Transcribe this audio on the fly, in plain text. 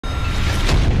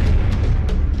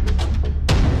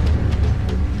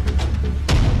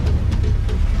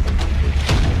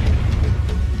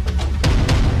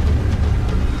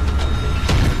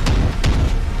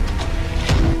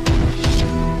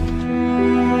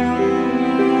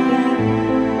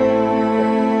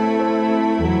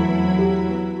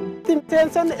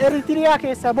miseensonni Eritiriyaa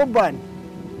keessaa bobba'an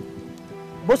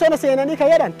bosona seenanii kan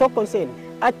jedhan tokko seenne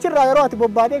achirraa yeroo ati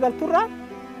bobbaatee galturraa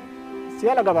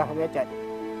si'ala gabaafame jechaadha.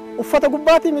 Uffata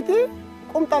gubbaatii miti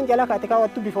qumxaan jala kaate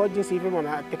kaawwattu bifa wajjin siif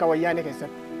himama ati kan wayyaanee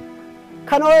keessatti.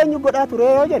 Kan eenyu godhaa ture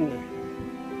yoo jenne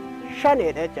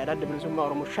shaneedha jechaadha. Adda bilisummaa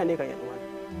Oromoo shanee kan jedhamu.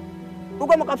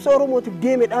 Dhugama qabsoo Oromootiif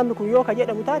deeme dhaabni kun yoo kan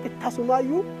jedhamu taate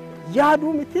tasumaayyuu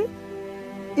yaaduu miti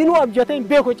inuu abjatee hin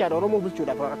beeku jechaadha. Oromoo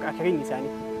bulchuudhaaf akka keenya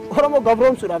isaanii. Oromoo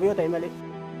gabroomsuudhaaf yoo ta'e malee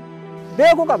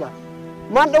beekuu qaba.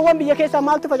 Maandhawwan biyya keessaa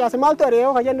maaltu facaase maaltu ari'ee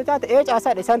yoo kan jennu taate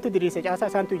caasaadha isaantu diriirse caasaa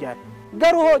isaantu ijaare.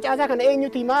 Garuu hoo caasaa kana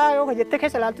eenyutu himaa yoo kan jette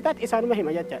keessa ilaaltu taate isaanuma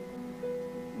hima jechaadha.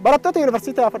 Barattoota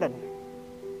yuunivarsiitii haa fudhannu.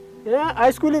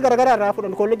 Haayiskuulii garaagaraa irraa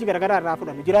fudhannu, kolleejjii garaagaraa irraa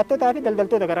fudhannu, jiraattotaa fi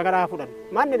daldaltoota garaagaraa haa fudhannu.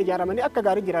 Manneen ijaaramanii akka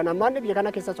gaarii jiran manneen biyya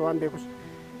kana keessas waan beekus.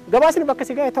 Gabaasni bakka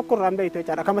si ga'e tokko irraan beektu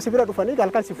jechaadha. Akkama si bira dhufanii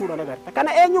halkan si fuudhan agarta.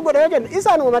 Kana eenyu godha yoo jennu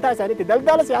isaanuma mataa isaaniitti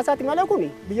daldala siyaasaati malee kun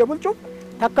biyya bulchuuf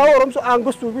takka Oromoo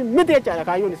aangustuu fi miti jechaadha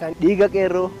kaayyoon isaanii. Dhiiga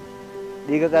qeerroo,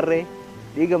 dhiiga qarree,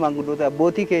 dhiiga maanguddoota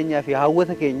abbootii keenyaa fi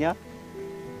hawwata keenyaa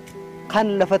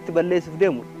kan lafatti balleessuuf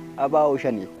deemu abaa'oo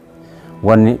shanii.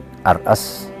 Wanni har'as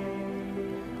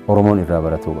Oromoon irraa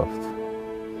baratuu qabdu,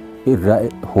 irraa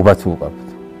hubatuu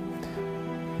qabdu.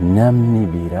 Namni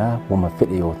biraa wama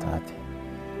fedhe yoo taate,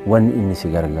 wanni inni si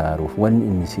gargaaruuf, wanni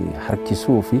inni si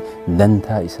harkisuu fi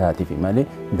dantaa isaatiif malee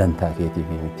dantaa keetiif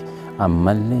miti.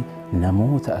 Ammallee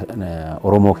namoota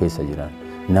Oromoo keessa jiran,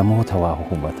 namoota waa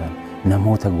hubatan,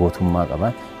 namoota gootummaa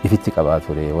qaban ifitti qabaa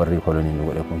ture warri kolonii nu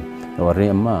godhe kun. Warri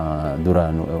amma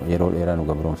duraan yeroo dheeraa nu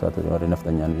gabroomsaa ture warri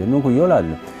nafxanyaan jennuun kun yoo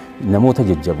ilaallu namoota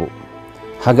jajjaboo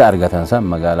haga argatan san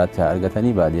magaalaatti haa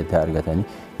argatanii baadiyyaatti haa argatanii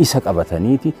isa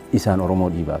qabataniiti isaan Oromoo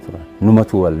dhiibaa turan.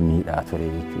 Numatu wal miidhaa ture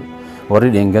jechuudha. Warri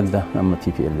dheengadda amma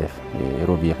TPLF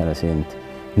yeroo biyya kana seente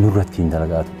nurratti hin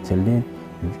dalagaa turtellee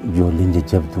ijoolleen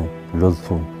jajjabduun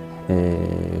loltuun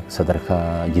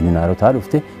sadarkaa jininaarotaa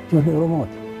dhufte ijoollee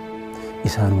Oromooti.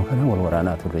 Isaanuma kana wal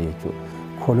waraanaa turre jechuudha.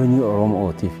 Kolonii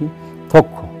Oromootii fi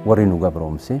tokko warri nu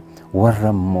gabroomse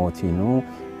warra mootinuu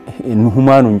nu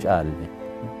humaa nu caalle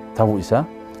ta'uu isaa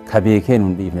ka beekee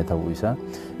nu dhiifne ta'uu isaa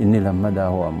inni lammadaa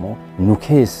hoo ammoo nu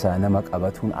keessaa nama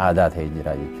qabatuun aadaa ta'ee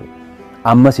jira jechuudha.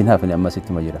 Ammas hin hafne ammas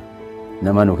ittuma jira.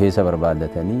 Nama nu keessa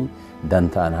barbaadatanii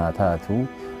dantaan haa taatu,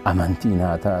 amantiin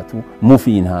haa taatu,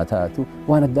 mufiin haa taatu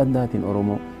waan adda addaatiin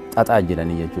Oromoo xaxaa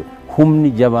jiranii jechuudha.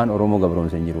 Humni jabaan Oromoo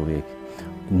gabroomse hin jiru beeki.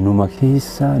 Numa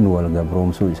keessa nu wal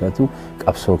gabroomsuu isaatu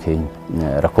qabsoo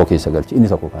keenya rakkoo keessa galche inni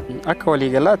tokko kan. Akka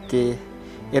waliigalaatti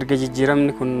erga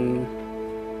jijjiiramni kun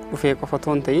dhufee qofa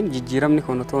otoo hin ta'in jijjiiramni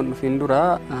kun otoo hin dhufiin dura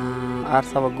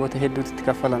aarsaa waggoota hedduutti itti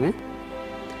kaffalame.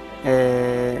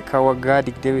 Kan waggaa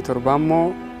 27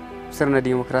 immoo sirna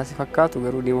diimokiraasii fakkaatu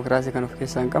garuu diimokiraasii kan of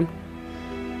keessaa hin qabne.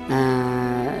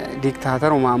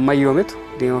 Diktaataruma ammayyoometu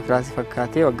diimokiraasii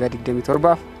fakkaatee waggaa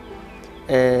 27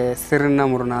 sirna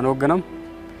murnaan hoogganamu.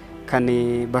 Kan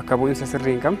bakka bu'insa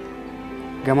sirrii hin qabne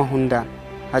gama hundaan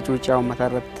hacuuccaa uummataa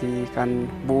irratti kan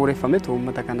bu'uureffametu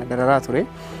uummata kana dararaa ture.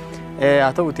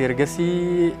 Haa ta'uti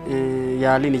ergasii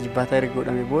yaaliin ijibbaataa erga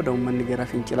godhame booda uummanni gara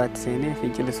fincilaatti seenee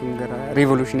fincilli sun gara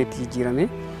riivolushiniitti jijjiirame.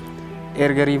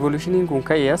 Erga riivolushiniin kun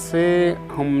ka'ees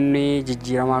humni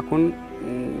jijjiiramaa kun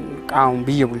qaama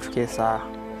biyya bulchu keessaa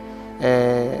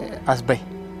as bahe.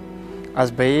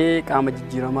 As bahee qaama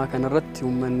jijjiiramaa kanarratti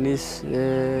uummannis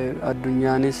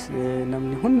addunyaanis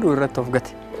namni hunduu irratti of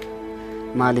gate.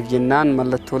 Maaliif jennaan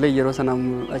mallattoolee yeroo sana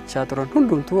mul'achaa turan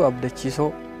hundumtuu abdachiisoo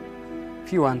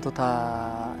fi wantoota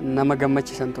nama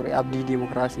gammachiisan ture. Abdii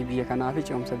diimokiraasii biyya kanaa fi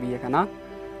ce'umsa biyya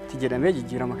kanaatti jedhamee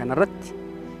jijjiirama kanarratti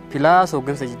pilaas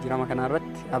hooggansa jijjiirama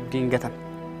kanarratti abdiin gatan.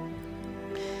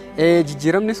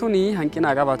 Jijjiiramni suni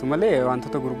hanqina qabaatu malee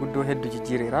wantoota gurguddoo hedduu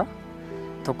jijjiireera.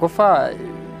 Tokkoffaa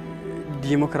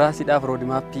diimokiraasiidhaaf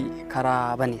roodimaappii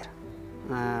karaa baneera.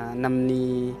 Namni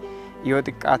yoo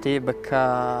xiqqaatee bakka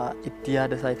itti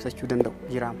yaada isaa ibsachuu danda'u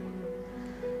jiraama.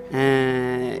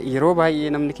 Yeroo baay'ee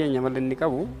namni keenya malli inni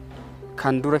qabu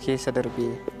kan dura keessa darbee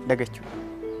dagachuu.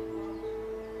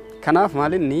 Kanaaf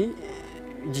maalinni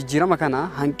jijjiirama kana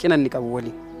hanqina inni qabu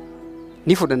waliin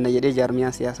ni fudhanna jedhee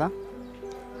jaarmiyaan siyaasaa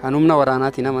kan humna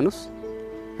waraanaatiin amanus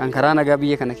kan karaa nagaa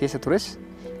biyya kana keessa tures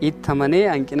itti amanee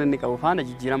hanqina inni qabu faana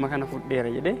jijjiirama kana fudheera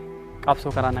jedhee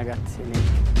qabsoo karaa nagaatti seenee.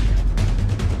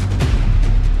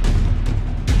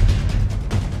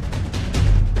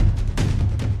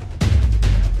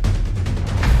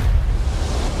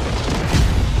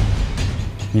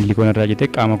 Milli koon irraa jettee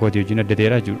qaama kootii wajjin adda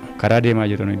ta'eeraa jiru. Karaa deemaa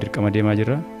jirru dirqama deemaa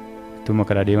jirra. Tuma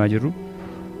karaa deemaa jirru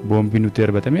boombiin nutti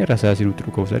darbatame rasaasii nutti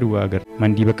dhukkubsaa duwwaa agarra.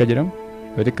 Mandii bakka jedhamu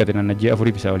yoo xiqqaate naannoo ji'a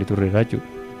 4 bisaa olii turreerraa jechuudha.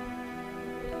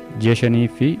 ji'a 5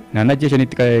 fi naannoo ji'a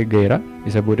 5tti ga'eera.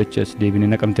 Isa boodachas deebinee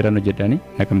Naqamteeraan hojjedhaani.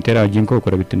 Naqamteeraa wajjin koo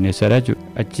kora bittinneessaadha jechuudha.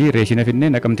 Achi reeshina finnee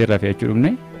Naqamteerraa fe'achuu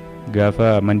dhufne gaafa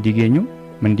mandii geenyu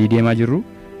mandii deemaa jirru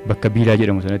bakka biilaa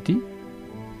jedhamu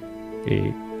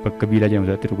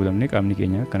sanatti rukutamne qaamni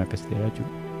keenya kan akkas ta'e jechuudha.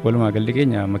 Walumaa galli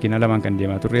keenya makiinaa lamaan kan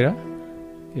deemaa turreera.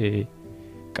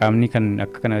 Qaamni kan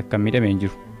akka kana kan miidhame hin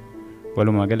jiru.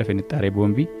 Walumaa gala fenixxaaree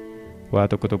boombii waa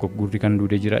tokko gurri kan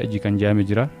duudee jira, iji kan jaame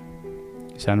jira.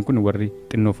 Isaan kun warri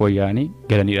xinnoo fooyya'anii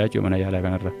galanidha jechuudha mana yaalaa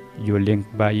kanarra. Ijoolleen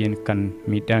baay'een kan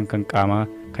miidhaan kan qaamaa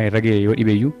kan irra ga'e yoo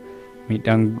dhibeeyyuu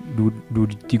miidhaan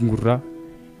duudittiin gurraa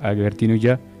agartiin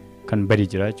ijaa kan badee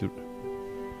jira jechuudha.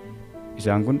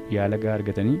 Isaan kun yaala gahaa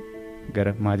argatanii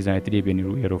gara maatii isaaniitti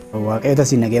deebi'aniiru yeroof. Waaqayyo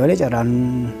tasii nagee malee carraan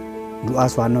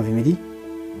du'aas waan nuuf miti.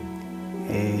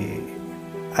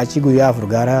 Achi guyyaa 4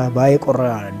 gaara baay'ee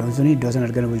qorraadha iddoon suni iddoo sana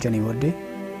argana bulchanii booddee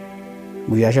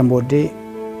guyyaa 5 booddee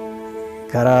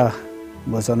karaa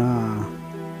bosona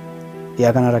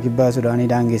dhiyaa kanarra kibbaa Sudaanii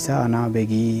daangessaa aanaa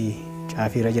beegii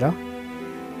caafiirra jira.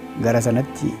 Gara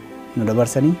sanatti nu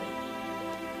dabarsanii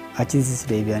achis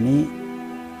deebi'anii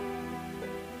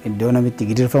iddoo namitti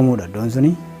gidirfamuudha iddoon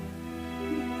suni.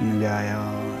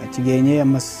 Achi geenyee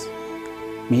ammas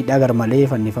miidhaa garmalee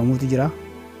fannifamuutu jira.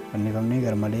 Fannifamnee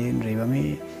garmalee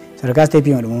reebamee sadarkaa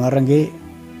isteeppii madhumaarra ga'ee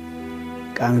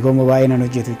qaamni koo baay'ee nan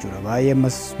hojjetu jechuudha. Baay'ee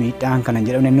ammas miidhaan kanan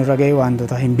jedhamne nurra ga'ee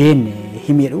wantoota hin beekne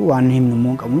himedhu waan himnu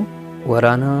immoo hin qabnu.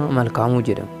 Waraana Malkaamuu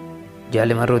jedhamu.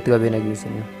 Jaalli marrootti qabee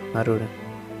nageessanii marroodha.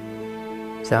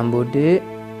 Isaan booddee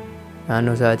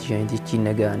naannoo sa'aatii 5tti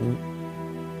naga'anii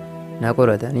na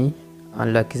qoratanii an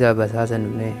lakkisaa basaasan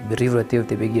birrii fudhattee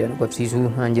dhufte beekiidhaan qabsiisuu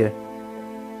naan jedhan.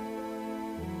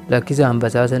 Lakkisaan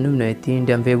basaasan dhufne ittiin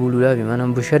danfee buluudhaaf mana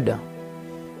bushadha.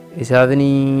 Isaafni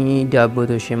daabboo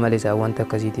toshee malee isaan wanta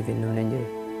akkasiitiif hin dhufne jedhe.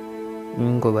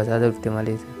 Inni basaasa dhufte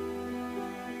malee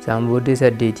isaan booddee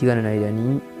 8 kana na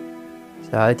hidhanii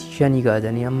sa'aatii 5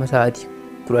 kaasanii amma sa'aatii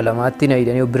 12tti na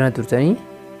hidhanii obbirana turtanii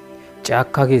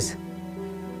caakkaa keessa.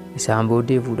 Isaan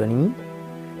booddee fuudhanii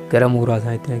gara mooraa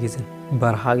isaaniitti na geessan.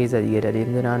 Barhaa keessa gadi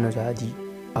deemte naannoo sa'aatii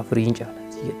 4 caala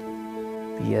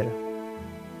biyyarra.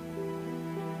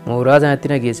 Mooraa sanatti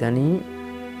na geessanii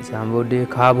isaan booddee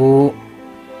kaaboo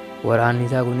waraanni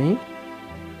isaa kun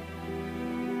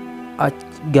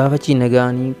gaafa achi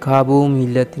naga'anii kaaboo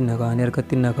miillatti naga'anii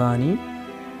harkatti naga'anii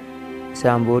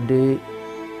isaan booddee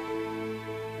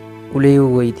ulee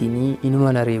wayitiin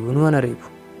inuma na reebu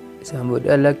isaan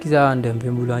booddee lakkisaa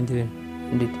danfeen bulaan jiran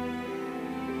hunditi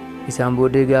isaan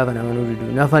booddee gaafa nama nu didu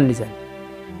na fannisan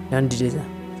nan didesan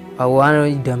waan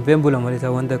danfeen bula malee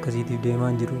isaa wanta akkasiitiif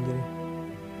deemaa jiru jiran.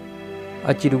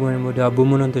 Achi dhugumaan immoo daabboo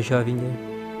munan toshaafiin jedhe.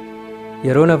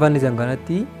 Yeroo na fannisan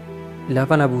kanatti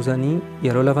lafa na buusanii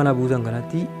yeroo lafa na buusan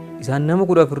kanatti isaan nama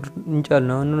 14 hin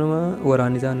caalne nama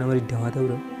waraanni isaan nama 20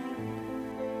 ta'udha.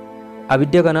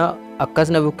 Abidda kana akkas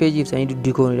na bukkee jiibsanii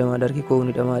duddi koo ni dhamaadha harki koo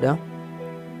ni dhamaadha.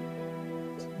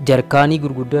 Jarkaanii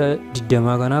gurguddaa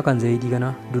 20 kanaa kan zayitii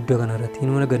kanaa dudda kanarratti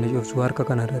inni mana ganna coobsuu harka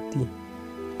kanarratti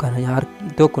kana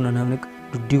harki tokko na namni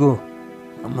duddi koo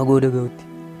amma gooda ga'utti.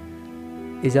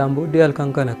 Isaan booddee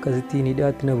halkan kan akkasitti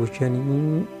hidhaatti na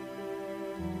bushanii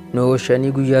na oolchanii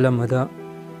guyyaa lammataa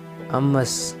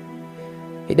ammas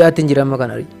hidhaatti hin jiran amma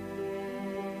kan argi.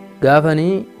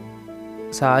 Gaafanii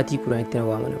sa'aatii 10tti na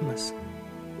waaman ammas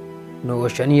na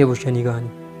oolchanii bushanii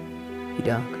ka'anii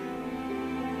hidhaan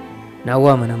na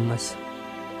waaman ammas.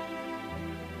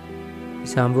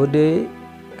 Isaan booddee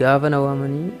gaafa na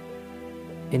waamanii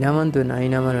hin amantu na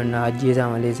hin amanu na ajjeesaa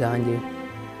malee isaan jedhe.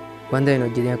 Wanta hin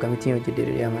hojjetin akkamittiin hojjedhe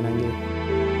jedhee amanaan jedhe.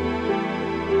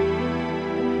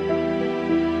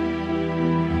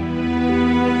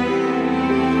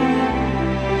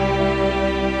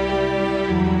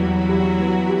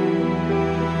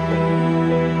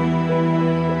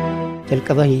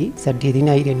 Jalqaba 8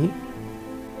 na hidhanii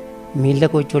miila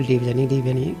koochol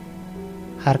deebisanii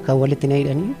harka walitti na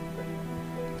hidhanii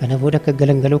kana booda akka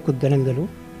galangaluu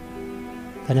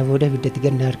kana booda ibiddatti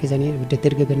ganna harkisanii ibiddatti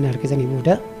erga ganna harkisanii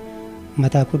booda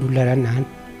mataa koo dullaadhaan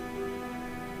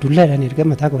erga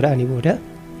mataa koo dha'anii booda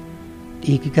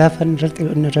dhiigi gaafa irra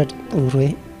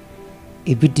xururee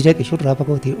ibiddi dhaqe shurraaba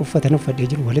kootii uffatan uffadhee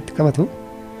jiru walitti qabatu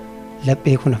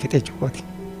laphee koo na fixe jechuudha.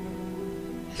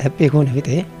 Laphee koo na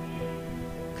fixe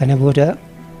kana booda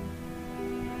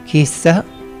keessa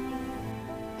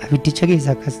abiddicha keessa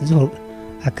akkas zoor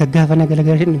akka gaafa na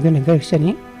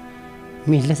galagalchanii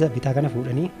miila isaa bitaa kana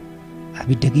fuudhanii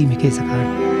abidda giime keessa kaa'an.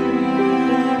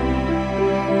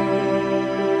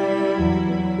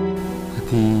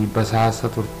 Ati basaasa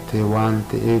turte waan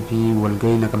ta'eef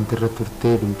walgahii Naqamteerra turte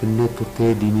Finfinnee turte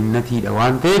diininnatiidha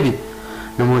waan ta'eef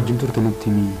nama wajjin turte nutti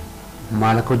himi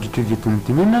maal akka hojjechuu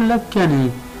jettumti minna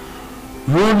lakkanii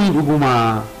yoonii dhuguma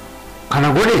kana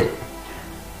godhe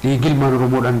dhiigni ilmaan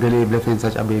Oromoo dhangalee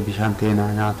lafeensa cabee bishaan teenaa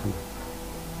nyaatu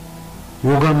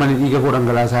yoo garmalee dhiiga koo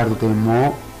dhangalaasaa jirtu ta'e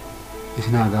immoo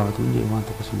isin haa gaafatu jedhee waan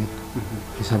tokko sinitti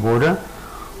isa booda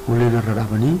uleen irra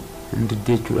dhaabanii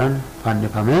diddeechuudhaan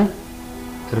fannifamee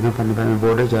erga fannifamee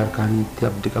booda jaarkaaniitti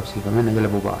abdi qabsiifamee na jala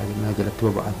boba'aa jira na jalatti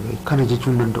boba'aa ture kana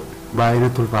jechuun danda'u baay'ee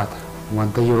natti ulfaata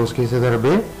wanta yeroos keessa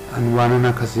darbee ani waan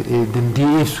akkas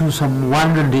danda'ee ibsuu sammuu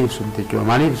waan danda'ee ibsu jechuudha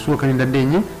maaliif ibsuu akka hin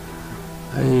dandeenye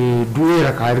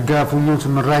du'eera kaa erga funyoon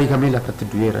sun irraa hiikamee lafatti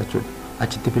du'eera jechuudha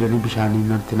achitti fidanii bishaanii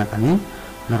natti naqanii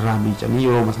narraa miicanii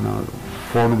yeroo sana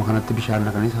foonuma kanatti bishaan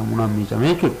naqanii sammuunaan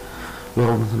miicamee jechuudha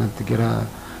yeroo sanatti gara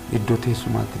iddoo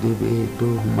teessumaatti deebi'ee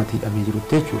iddoo uummatii hidhamee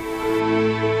jirutti jechuudha.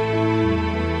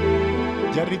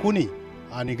 Jarri kuni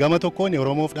ani gama tokkoon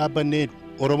Oromoof dhaabbannee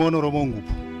Oromoon Oromoon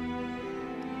gubu.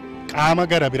 Qaama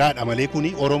gara biraadha malee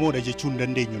kuni Oromoodha jechuu hin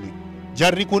dandeenyu nuyi.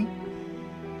 Jarri kun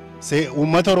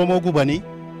uummata Oromoo gubanii,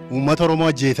 uummata Oromoo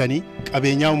ajjeetanii,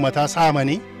 qabeenyaa uummataa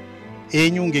saamanii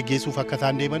eenyuun geggeessuuf akka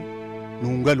isaan deeman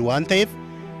nuun galu waan ta'eef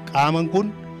qaaman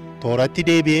kun tooratti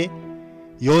deebi'ee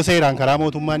yoo seeraan karaa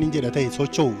mootummaan hin jedha ta'e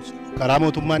socho'u karaa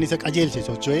mootummaan isa qajeelche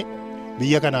socho'ee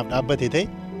biyya kanaaf dhaabbate ta'e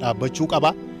dhaabbachuu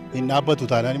qaba. Hin dhaabbatu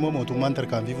taanaan immoo mootummaan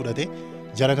tarkaanfii fudhatee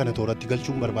jara kana tooratti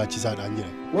galchuun barbaachisaadhaan jira.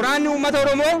 Waraanni uummata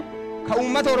Oromoo ka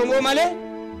uummata Oromoo malee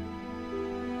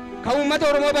ka uummata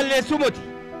Oromoo balleessuu moti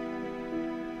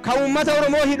ka uummata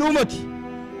Oromoo hidhuu moti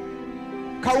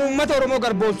ka uummata Oromoo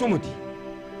garboomsuu moti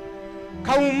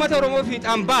ka uummata Oromoo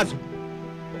fiixaan baasu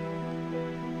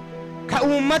ka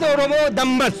uummata Oromoo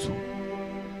dammassu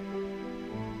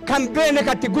kan beene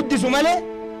katti guddisu malee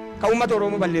ka uummata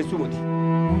Oromoo balleessuu moti.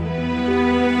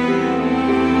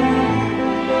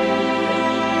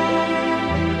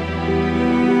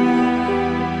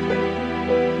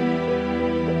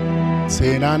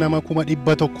 Seenaa nama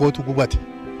 100,000tu gubate.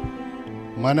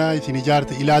 Mana isin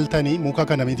ijaarte ilaaltanii muka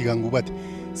kana miti kan gubate.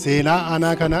 Seenaa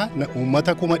aanaa kana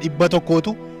uummata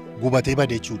 100,000tu gubatee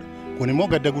bade jechuudha. Kun immoo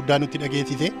gadda guddaa nutti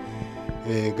dhageessise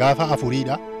gaafa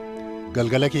afuriidha.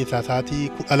 Galgala keessaa sa'aatii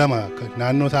 12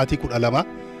 naannoo sa'aatii 12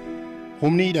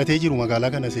 humni hidhatee jiru magaalaa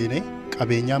kana seenee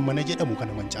qabeenyaan mana jedhamu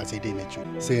kana mancaasee deeme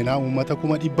jechuudha. Seenaa uummata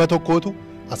 100,000tu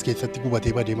as keessatti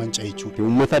gubatee badee manca'e jechuudha.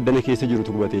 Uummata addana keessa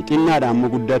jirutu gubatee xinnaadha amma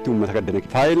guddaatti uummata addana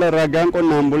keessa. Faayila ragaan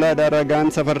qonnaan bulaadhaa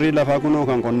ragaan safarrii lafaa kunoo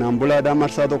kan qonnaan bulaadhaa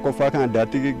marsaa 1ffaa kan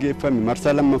addaatti geggeeffame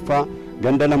marsaa 2ffaa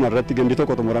ganda 2 irratti gandi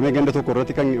tokko xumuramee ganda 1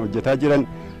 irratti kan hojjetaa jiran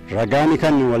ragaan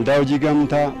kan waldaa hojii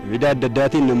gamtaa vida adda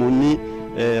addaatiin namoonni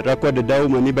rakkoo adda addaa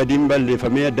uumanii badiin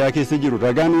balleeffamee addaa keessa jiru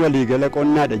ragaan waliigala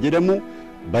qonnaadha jedhamu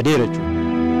badeera jechuudha.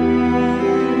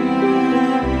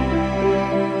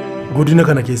 Godina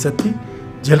kana keessatti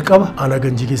jalqaba aanaa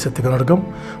Ganjii keessatti kan argamu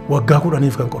waggaa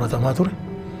 10f kan qoratamaa ture.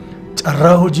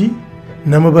 Carraa hojii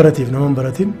nama barateef nama hin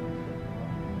baratin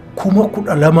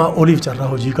 12,000 oliif carraa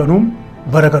hojii kanuun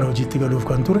bara kana hojiitti galuuf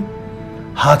kan ture.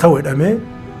 Haa ta'u jedhamee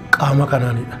qaama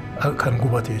kanaanidha kan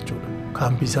gubate jechuudha.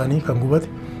 Kaampii isaanii kan gubate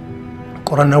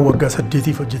qorannaan waggaa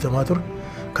 8f hojjetamaa ture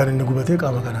kan inni gubate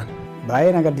qaama kanaani.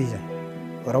 Baay'ee na gaddisiisa.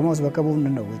 Oromoos bakka bu'uu hin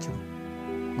danda'u jechuudha.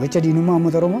 Gocha diinummaa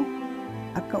uummata Oromoo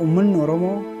akka uummanni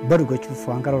Oromoo badu gochuuf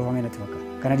waan karoorfame natti fakkaata.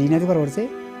 Kana diinatu karoorsee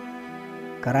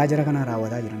karaa jara kanaa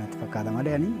raawwataa jira natti fakkaata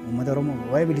malee ani uummata Oromoo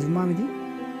waa'ee bilisummaa miti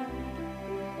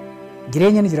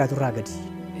jireenya ni jiraatu irraa gadi.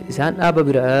 Isaan dhaaba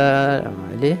biraa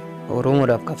malee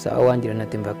Oromoodhaaf qabsaa'aa waan jiran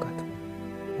natti hin fakkaatu.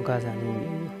 Maqaa isaanii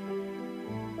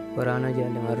waraana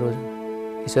jaalamaa roosa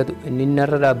isatu inni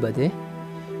narra dhaabbate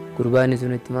gurbaan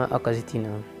sun itti maa akkasitti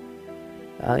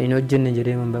nama hin hojjenne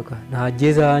jedhee man bakka na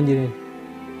ajjeesaa waan jireen.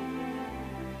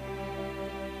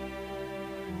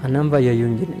 Annan fayyayuu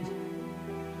hin jenne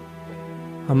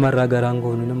amma irraa garaan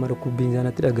goonu nama dhukkubbiin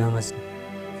sanatti dhagahamas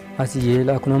asii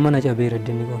yeelaa kun amma na cabeera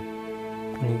dinni kun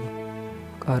kuni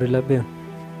qaari lapheen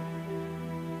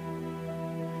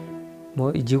moo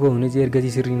iji koonis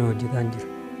ergasii sirrii na hojjetaa hin jiru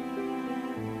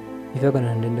ifa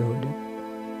kana hin danda'u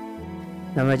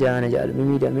nama jaana jaalmi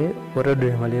miidhamee warra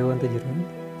dure malee wanta jiru.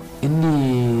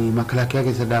 Inni makalaakiyaa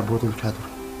keessa daabboo tolchaa ture.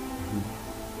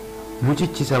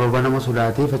 Mucichi sababa nama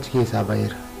sodaateef achi keessaa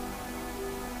ba'eera.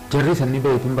 Jarri sanni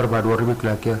bayeetiin barbaadu warri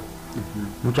makalaakiyaa.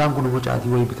 Mucaan kun immoo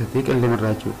caatii wayii bitatee qilleema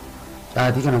irraa jechuudha.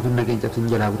 Caatii kana tun naqeen cabsin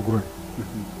jalaa gurguran.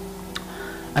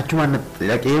 Achumaan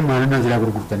dhaqee maalin jalaa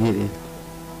gurgurtanii jedheen.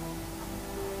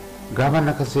 Gaafa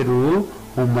akkas jedhu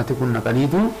uummati kun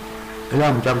naqaniitu ilaa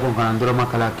mucaan kun kanaan dura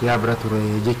makalaakiyaa bira ture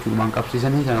jechuudhaan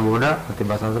qabsiisanii sana booda ati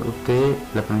basaasa dhuftee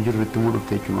lafa hin jirru itti immoo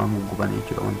dhuftee jechuudhaan gubanii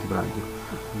jechuudha wanti biraan jiru.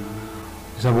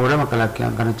 Isa booda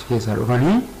makalaakiyaan kan achi keessaa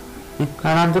dhufanii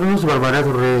kanaan dura nus barbaadaa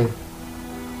turre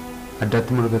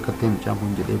addaatti mul'atu akkatti mucaan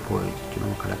kun jedhee boo'ee jechuudha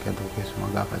makalaakaa tokko keessumaa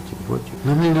gaafa achi dhufu jechuudha.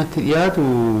 Namni natti dhiyaatu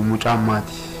mucaan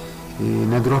maati.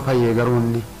 Na dura fayyee garuu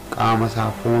inni qaama isaa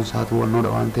foon isaatu wannoodha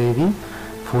waan ta'eef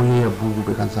foonii yabbuu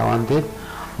gubee kan isaa waan ta'eef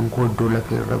hankoo iddoo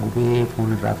lafee irra gubee foon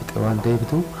irraa fixe waan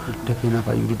ta'eeftu dafee naaf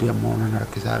ayyuu didee ammoo nan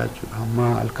harkisaara jechuudha. Amma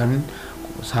halkan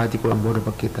sa'aatii 10 booda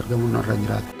bakkeetti argamuun narra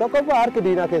jiraata. Tokkoffaa harki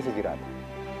diinaa keessa jiraata.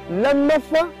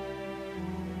 Lammaffaa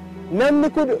namni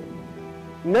kun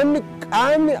namni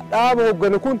qaamni dhaaba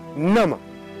hogganu kun nama.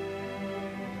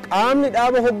 Qaamni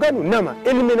dhaaba hogganu nama.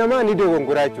 Ilmi namaa ni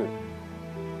dogongoraa jechuudha.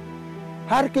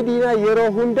 Harki diinaa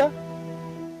yeroo hunda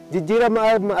jijjiirama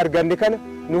arganne kana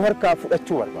nu harkaa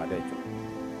fudhachuu barbaada jechuudha.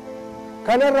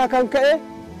 Kanarraa kan ka'e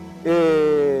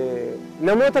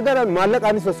namoota gara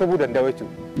maallaqaanis sossobuu danda'u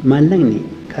jechuudha. Maallaqni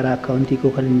karaa akkaawuntii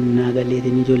koo kan naa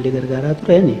galleetiin ijoollee gargaaraa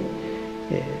turan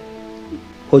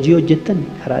hojii hojjettan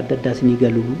karaa adda addaa isinii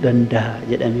galuu danda'a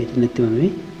jedhameeti natti himame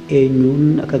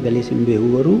eenyuun akka galees hin beeku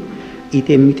garuu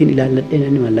ATM'tiin ilaalladhee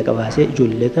namni maallaqa baasee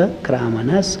ijoolleeta karaa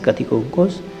manaas gatii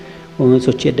qoonqoos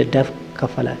sochii adda addaaf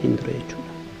kaffalaatiin ture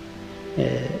jechuudha.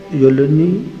 Ijoollonni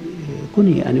kun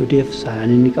ani odeessa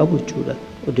inni qabu jechuudha.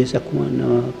 Odeessa akkuma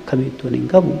kamittuu hin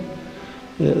qabu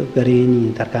gareen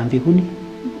tarkaanfii kun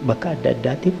bakka adda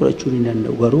addaatti fudhachuu ni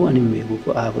danda'u garuu ani hin beeku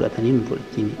fudhatanii hin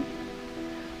fudhatini.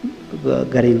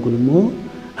 Gareen kun immoo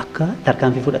akka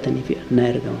tarkaanfii fudhatanii fi na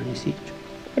ergamanis jechuudha.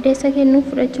 Odeessa kennuu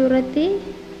fudhachuu irratti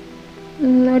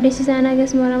odeessi isaan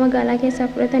akkasuma magaalaa keessaa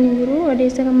fudhatanii jiru.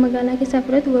 Odeessa kan magaalaa keessaa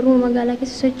fudhatu garuu magaalaa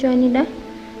keessa socho'anidha.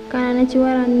 Kanaan achi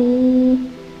waraanni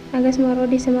akkasuma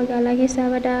odeessa magaalaa keessaa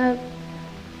badaa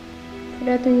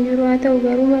fudhatu hin jiru haa ta'u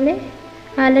garuu malee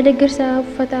haala deeggarsaa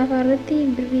uffataa fa'aa irratti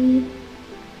birrii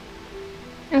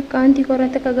akkaawuntii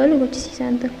korratti akka galu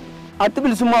gochisiisaan ture. Adda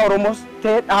bilisummaa Oromoos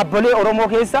ta'ee dhaabbilee Oromoo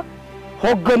keessa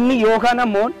hogganni yookaan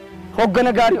ammoo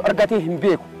hoggana gaarii argatee hin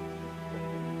beeku.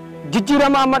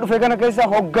 Jijjiirama amma dhufe kana keessa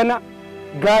hoggana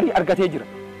gaarii argatee jira.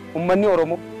 Uummanni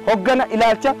Oromoo hoggana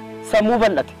ilaalcha sammuu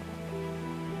bal'ate.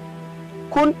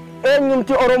 Kun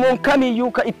eenyumti Oromoon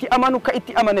kamiyyuu ka itti amanu ka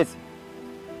itti amanes.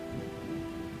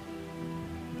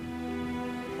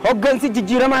 Hoggansi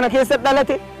jijjiirama kana keessa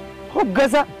dhalate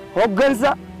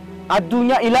hoggansa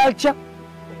addunyaa ilaalcha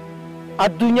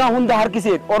addunyaa hunda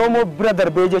harkisee Oromoo bira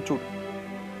darbee jechuudha.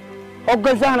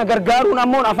 Hoggansa kana gargaaruun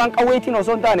ammoo afaan qawweetiin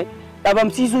osoo hin taane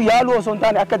dhabamsiisuu yaaluu osoo hin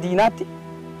taane akka diinaatti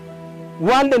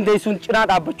waan dandeessuun cinaa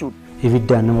dhaabbachuudha.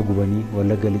 Ibiddaan nama gubanii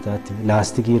Wallagga lixaatti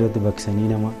laastikii irratti baksanii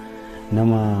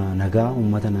nama nagaa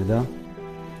uummata nagaa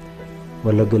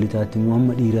Wallagga lixaatti immoo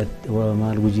amma dhiiratti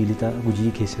maal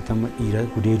gujii keessatti amma dhiira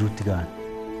gudeeduutti ga'an.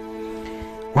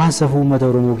 Waan safuu uummata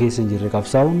Oromoo keessa hin jirre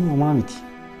qabsaa'uun homaa miti.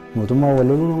 Mootummaa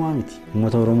walloluun homaa miti.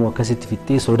 Uummata Oromoo akkasitti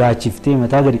fixxee sodaachiftee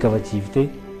mataa gadi qabachiiftee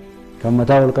kan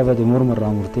mataa ol qabate morma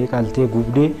irraa murtee qaltee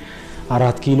gubdee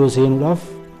 4 kiiloo seenuudhaaf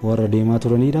warra deemaa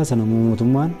turanidha. Sana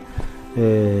mootummaan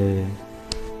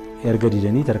erga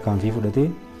didanii tarkaanfii fudhatee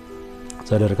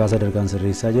sadarkaan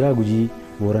sirreessaa jira. Gujii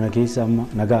Boorana keessa amma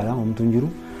nagaadha homtuu hin jiru.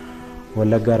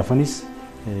 Wallaggaa rafanis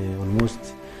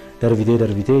almost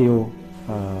darbitee yoo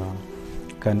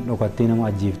kan dhokattee nama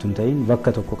ajjeeftu hin ta'in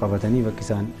bakka tokko qabatanii bakki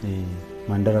isaan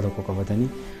mandara tokko qabatanii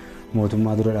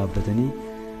mootummaa dura dhaabbatanii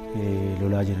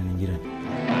lolaa jiran hin jiran.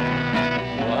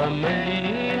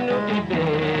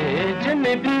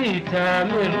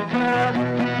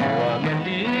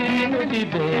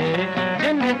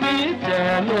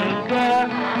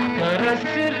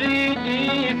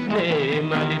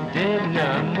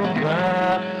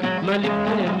 Maaliif